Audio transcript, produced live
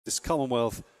This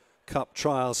Commonwealth Cup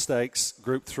Trial Stakes,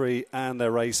 Group 3, and they're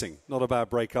racing. Not a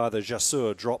bad break either.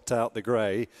 JASOUR dropped out the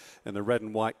grey in the red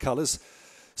and white colours.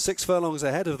 6 furlongs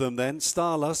ahead of them then.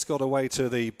 Starlust got away to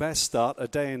the best start. A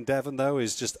Day in Devon, though,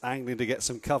 is just angling to get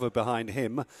some cover behind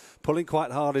him. Pulling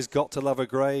quite hard is Got to Love a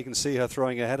Grey. You can see her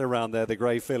throwing her head around there, the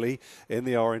grey filly in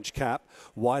the orange cap.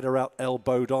 Wider out El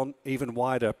Bodon, even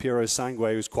wider Puro Sangue,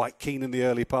 who's quite keen in the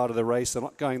early part of the race. They're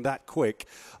not going that quick.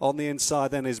 On the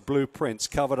inside then is Blue Prince,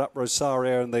 covered up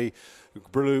Rosario in the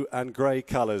blue and grey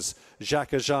colours.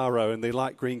 JASOUR in the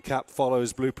light green cap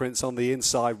follows Blue Prince on the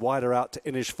inside, wider out to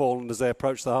Inish Fallen as they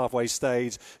approach the halfway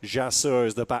stage. JASOUR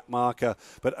is the back marker,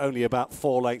 but only about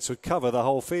 4 lengths would cover the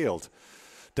whole field.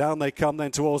 Down they come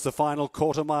then towards the final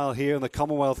quarter mile here in the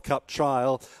Commonwealth Cup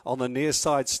trial. On the near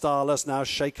side, Starlust now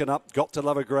shaken up. Got to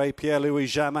Love a Grey, Pierre-Louis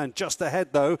Jamin just ahead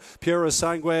though. Puro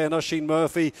Sangue and Oisin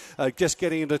Murphy just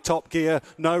getting into top gear.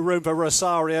 No room for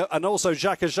Rosario, and also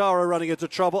JASOUR running into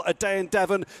trouble. A Day in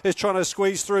Devon is trying to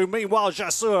squeeze through. Meanwhile,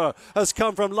 JASOUR has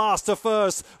come from last to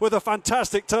first with a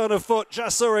fantastic turn of foot.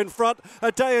 JASOUR in front.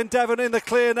 A Day in Devon in the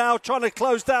clear now, trying to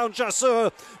close down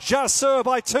JASOUR. JASOUR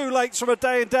by 2 lengths from A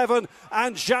Day in Devon,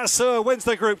 and JASOUR wins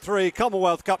the Group 3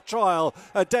 Commonwealth Cup trial.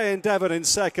 A Day in Devon in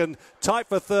second. Tight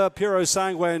for third, Puro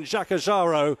Sangue and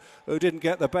JASOUR, who didn't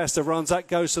get the best of runs. That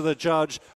goes to the judge.